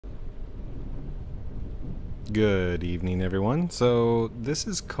Good evening, everyone. So this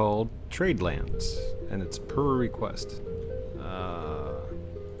is called Tradelands, and it's per request.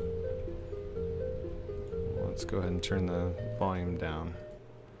 Let's go ahead and turn the volume down,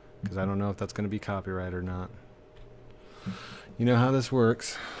 because I don't know if that's going to be copyright or not. You know how this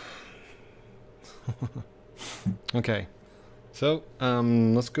works. Okay, so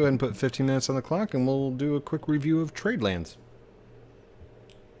let's go ahead and put 15 minutes on the clock, and we'll do a quick review of Tradelands.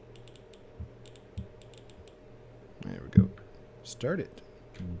 There we go. Start it.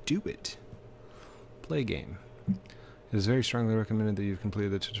 Do it. Play game. It is very strongly recommended that you've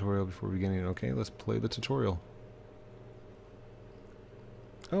completed the tutorial before beginning. Okay, let's play the tutorial.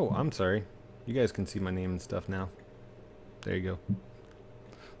 Oh, I'm sorry. You guys can see my name and stuff now. There you go.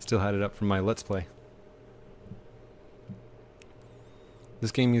 Still had it up from my Let's Play.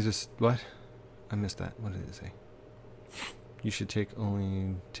 This game uses... What? I missed that. What did it say? You should take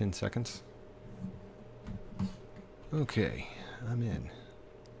only 10 seconds. Okay, I'm in.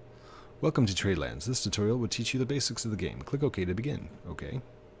 Welcome to Tradelands. This tutorial will teach you the basics of the game. Click OK to begin. Okay.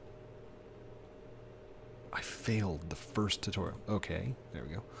 I failed the first tutorial. Okay, there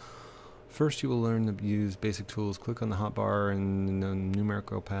we go. First, you will learn to use basic tools. Click on the hotbar and the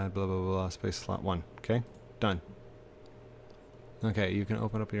numerical pad, blah, blah, blah, space slot 1. Okay, done. Okay, you can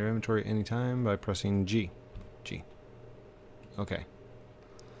open up your inventory anytime by pressing G. G. Okay.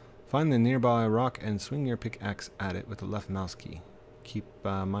 Find the nearby rock and swing your pickaxe at it with the left mouse key. Keep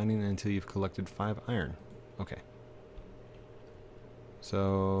mining until you've collected 5 iron. Okay.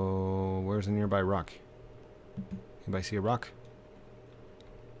 So, where's the nearby rock? Anybody see a rock?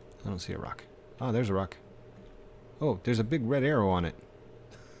 I don't see a rock. Ah, there's a rock. Oh, there's a big red arrow on it.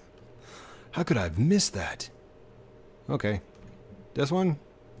 How could I have missed that? Okay. This one?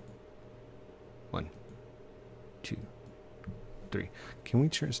 1, 2, 3. Can we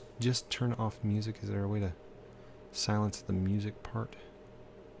just turn off music? Is there a way to silence the music part?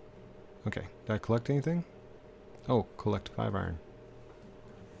 Okay. Did I collect anything? Oh, collect 5 iron.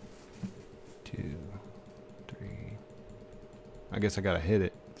 2, 3. I guess I gotta hit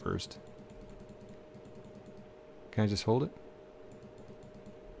it first. Can I just hold it?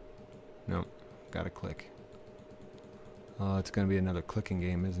 No. Gotta click. Oh, it's gonna be another clicking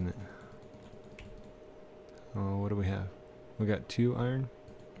game, isn't it? Oh, what do we have? We got 2 iron.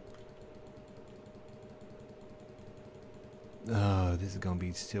 Oh, this is gonna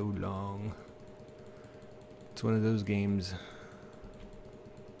be so long. It's one of those games.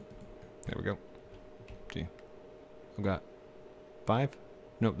 There we go. Gee. I've got 5?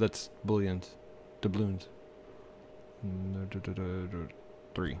 Nope, that's bullions. Doubloons.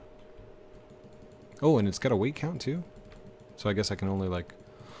 3. Oh, and it's got a weight count too? So I guess I can only, like,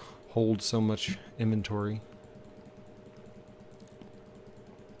 hold so much inventory.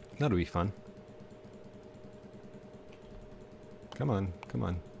 That'll be fun. Come on, come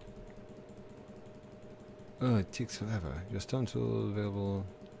on. Oh, it takes forever. Your stone tool available.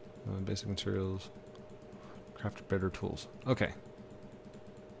 Basic materials. Craft better tools. Okay.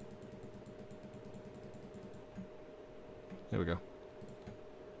 There we go.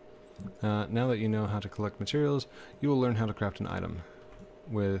 Now that you know how to collect materials, you will learn how to craft an item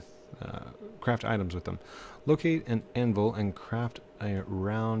with craft items with them. Locate an anvil and craft a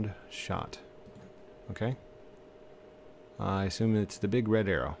round shot. Okay. I assume it's the big red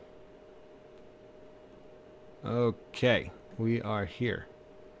arrow. Okay, we are here.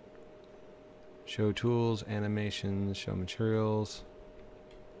 Show tools, animations, show materials.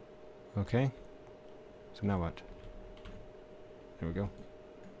 Okay. So now what? There we go.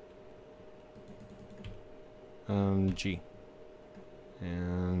 G.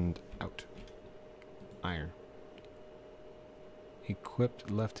 And out. Iron. Equipped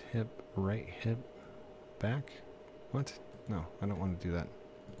left hip, right hip, back. What? No, I don't want to do that.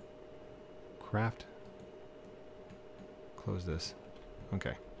 Craft. Close this.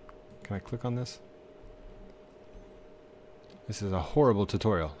 Okay. Can I click on this? This is a horrible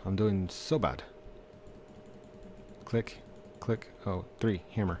tutorial. I'm doing so bad. Click. Click. Oh, 3.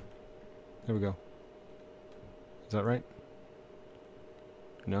 Hammer. There we go. Is that right?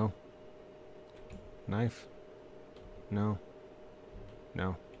 No. Knife? No.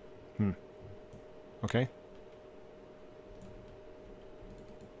 No. Okay.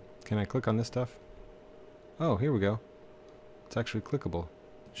 Can I click on this stuff? Oh, here we go. It's actually clickable.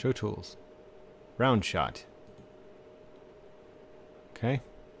 Show tools. Round shot. Okay.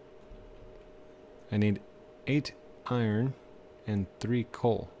 I need 8 iron and 3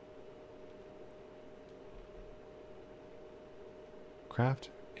 coal. Craft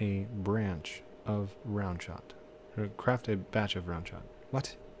a branch of round shot. Or craft a batch of round shot.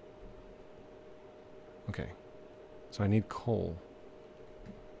 What? Okay. So I need coal.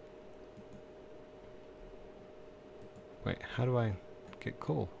 Wait, how do I get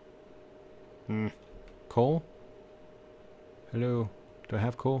coal? Coal? Hello? Do I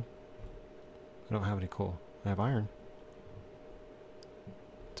have coal? I don't have any coal. I have iron.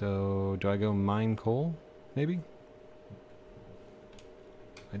 So, do I go mine coal? Maybe?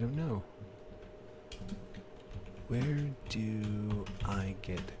 I don't know. Where do I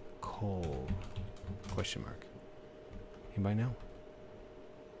get coal? Question mark. Anybody know?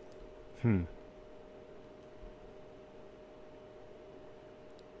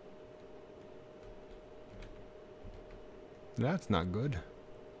 That's not good.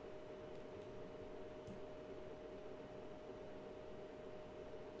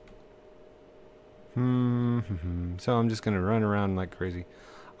 So I'm just gonna run around like crazy.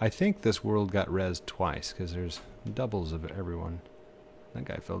 I think this world got rezzed twice because there's doubles of everyone. That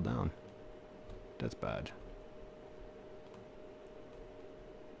guy fell down. That's bad.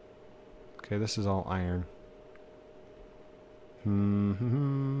 Okay, this is all iron.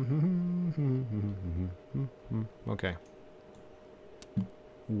 Okay.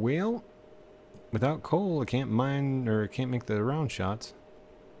 Well, without coal, I can't mine or can't make the round shots.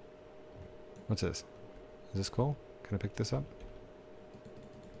 What's this? Is this coal? Can I pick this up?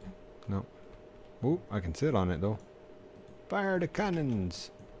 No. Ooh, I can sit on it though. Fire the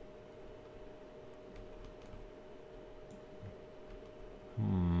cannons!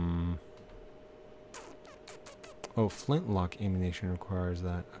 Oh, flintlock ammunition requires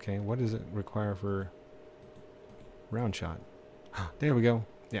that. Okay, what does it require for round shot? There we go.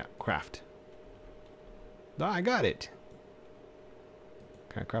 Yeah, craft. Oh, I got it!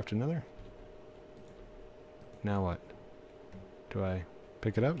 Can I craft another? Now what? Do I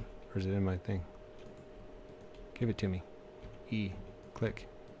pick it up? Or is it in my thing? Give it to me. E. Click.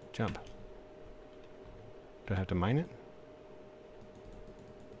 Jump. Do I have to mine it?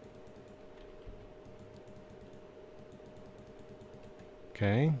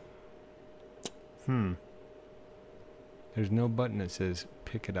 Okay. There's no button that says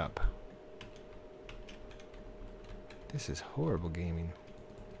pick it up. This is horrible gaming.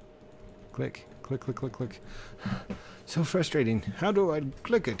 Click. Click, click, click, click. So frustrating. How do I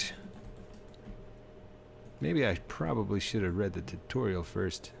click it? Maybe I probably should have read the tutorial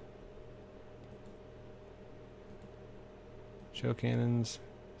first. Shell cannons,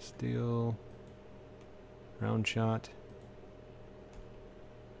 steel, round shot,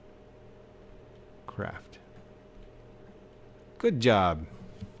 craft. Good job.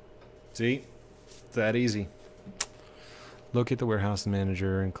 See? It's that easy. Locate the warehouse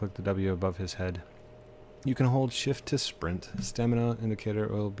manager and click the W above his head. You can hold shift to sprint. Stamina indicator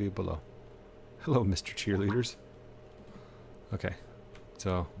will be below. Hello, Mr. Cheerleaders. Okay,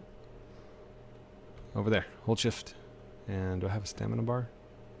 so over there, hold shift. And do I have a stamina bar?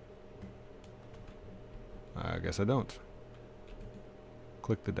 I guess I don't.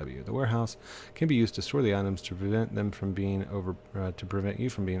 Click the W. The warehouse can be used to store the items to prevent them from being to prevent you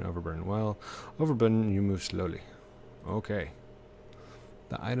from being overburdened. While overburdened, you move slowly. Okay.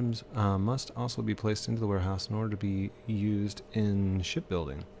 The items must also be placed into the warehouse in order to be used in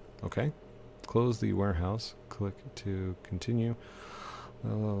shipbuilding. Okay. Close the warehouse. Click to continue.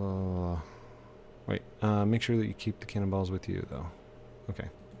 Wait. Make sure that you keep the cannonballs with you, though. Okay.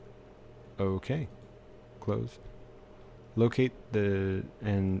 Okay. Close. Locate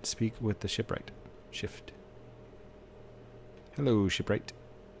and speak with the shipwright. Shift. Hello, shipwright.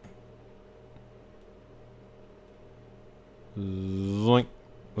 Zoink.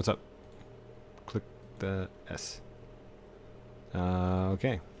 What's up? Click the S.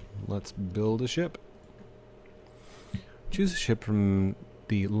 Okay. Let's build a ship. Choose a ship from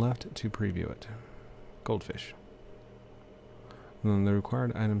the left to preview it. Goldfish. Then the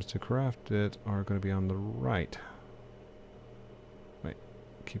required items to craft it are going to be on the right. Wait.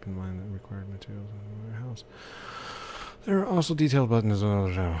 Keep in mind the required materials in the warehouse. There are also detailed buttons.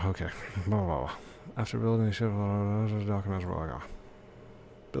 Okay. Blah, blah, blah. After building the ship, documents will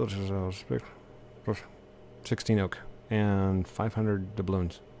build 16 oak and 500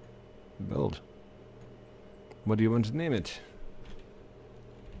 doubloons. Build. What do you want to name it?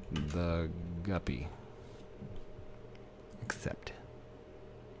 The Guppy. Accept.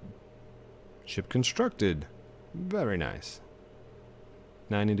 Ship constructed. Very nice.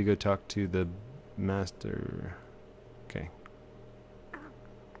 Now I need to go talk to the master. Okay.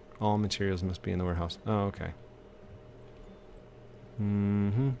 All materials must be in the warehouse. Oh, okay.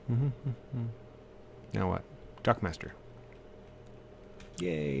 Now what? Dockmaster.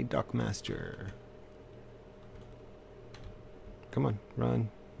 Yay, Dockmaster. Come on, run.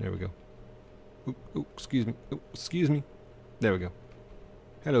 There we go. Excuse me. Excuse me. There we go.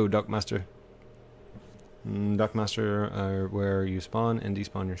 Hello, Dockmaster. Dockmaster are where you spawn and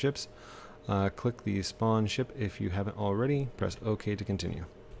despawn your ships. Click the spawn ship if you haven't already. Press OK to continue.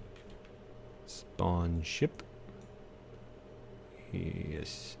 Spawn ship.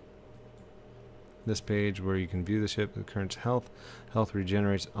 Yes. This page where you can view the ship, the current health. Health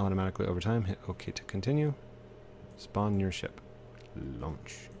regenerates automatically over time. Hit OK to continue. Spawn your ship.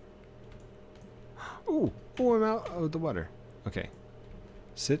 Launch. Oh, I'm out of the water. Okay.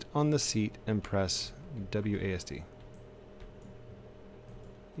 Sit on the seat and press WASD.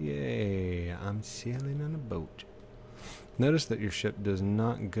 Yay, I'm sailing on a boat. Notice that your ship does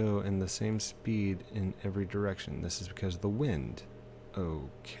not go in the same speed in every direction. This is because of the wind.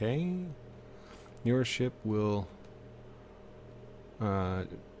 Okay. Your ship will...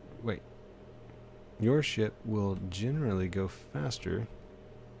 wait. Your ship will generally go faster...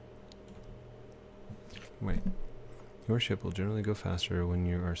 Wait. Your ship will generally go faster when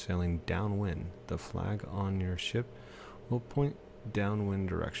you are sailing downwind. The flag on your ship will point downwind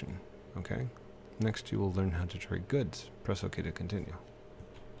direction. Okay? Next, you will learn how to trade goods. Press OK to continue.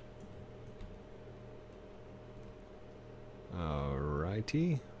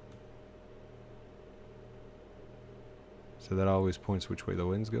 Alrighty. So that always points which way the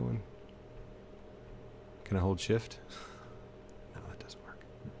wind's going. Can I hold shift? No, that doesn't work.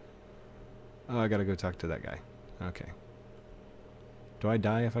 Oh, I gotta go talk to that guy. Okay. Do I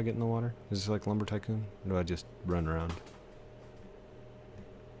die if I get in the water? Is this like Lumber Tycoon? Or do I just run around?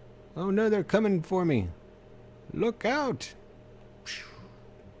 Oh no, they're coming for me. Look out.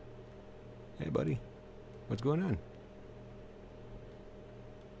 Hey buddy. What's going on?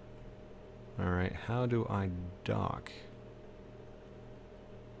 Alright, how do I dock?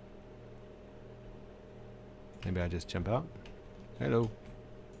 Maybe I just jump out? Hello.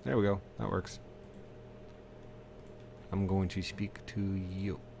 There we go. That works. I'm going to speak to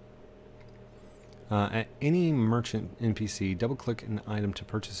you. At any merchant NPC, double-click an item to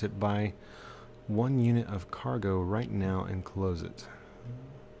purchase it. Buy 1 unit of cargo right now and close it.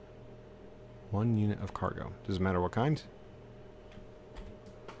 1 unit of cargo. Doesn't matter what kind?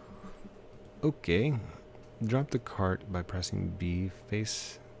 Okay. Drop the cart by pressing B.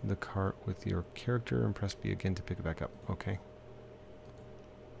 Face the cart with your character and press B again to pick it back up. Okay.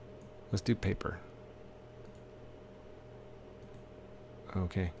 Let's do paper.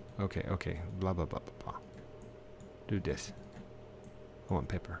 Okay. Okay. Blah, blah, blah, blah, blah. Do this. I want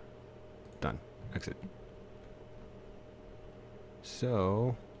paper. Done. Exit.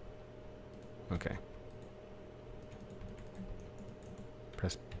 So... Okay.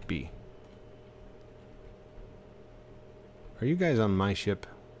 Press B. Are you guys on my ship?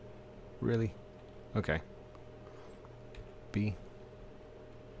 Really? Okay. B.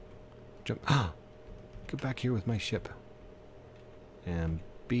 Jump. Ah! Get back here with my ship. And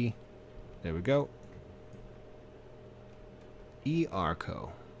B. There we go.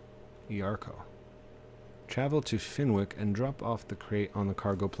 ERCO. Travel to Fenwick and drop off the crate on the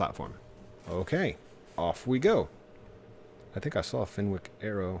cargo platform. Okay. Off we go. I think I saw a Fenwick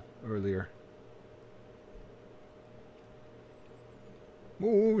arrow earlier.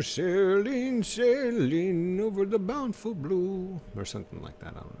 Oh, sailing, sailing over the bountiful blue. Or something like that.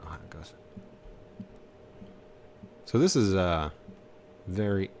 I don't know how it goes. So this is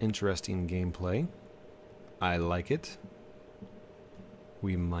very interesting gameplay. I like it.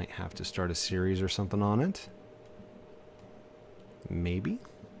 We might have to start a series or something on it. Maybe.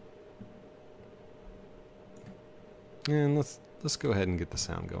 And let's go ahead and get the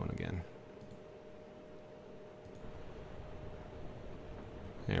sound going again.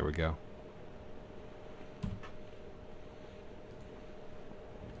 There we go.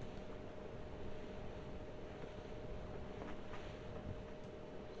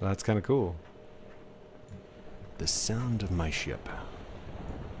 Well, that's kind of cool. The sound of my ship.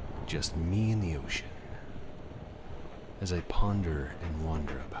 Just me and the ocean. As I ponder and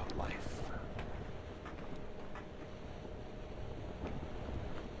wonder about life.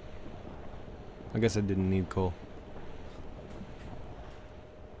 I guess I didn't need coal.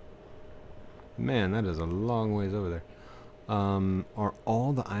 Man, that is a long ways over there. Are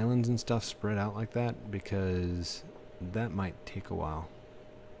all the islands and stuff spread out like that? Because that might take a while.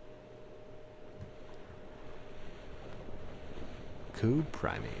 Code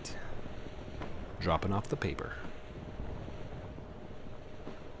Primate. Dropping off the paper.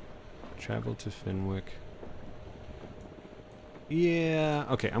 Travel to Fenwick. Yeah,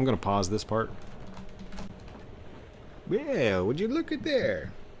 okay, I'm gonna pause this part. Well, would you look at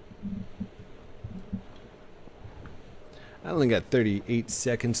there? only got 38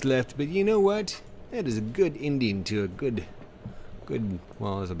 seconds left, but you know what? That is a good ending to a good,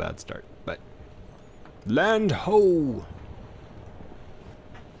 well, it was a bad start, but land ho!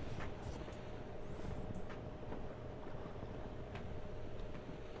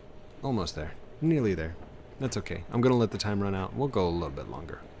 Almost there. Nearly there. That's okay. I'm going to let the time run out. We'll go a little bit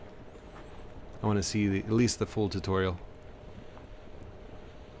longer. I want to see at least the full tutorial.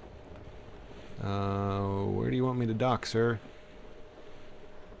 Where do you want me to dock, sir?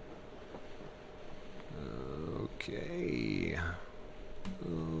 Okay.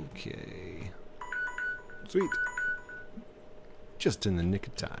 Okay. Sweet. Just in the nick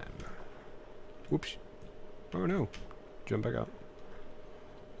of time. Whoops. Oh no. Jump back out.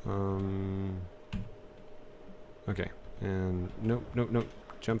 Okay. And nope, nope, nope.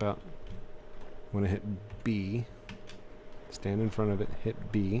 Jump out. Want to hit B. Stand in front of it.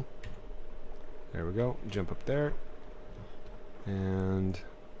 Hit B. There we go. Jump up there. And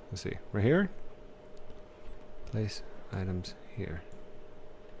let's see. Right here. Place items here.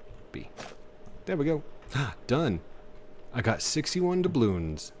 B. There we go. Done. I got 61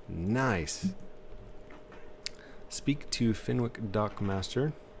 doubloons. Nice. Speak to Fenwick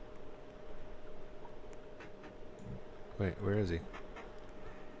Dockmaster. Wait, where is he?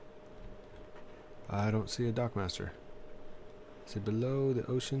 I don't see a dockmaster. Is it below the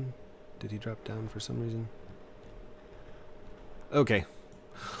ocean? Did he drop down for some reason? Okay.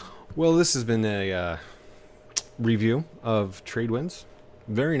 Well, this has been a review of Tradelands.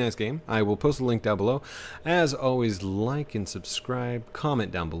 Very nice game. I will post a link down below. As always, like and subscribe.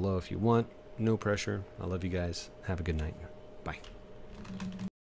 Comment down below if you want. No pressure. I love you guys. Have a good night. Bye.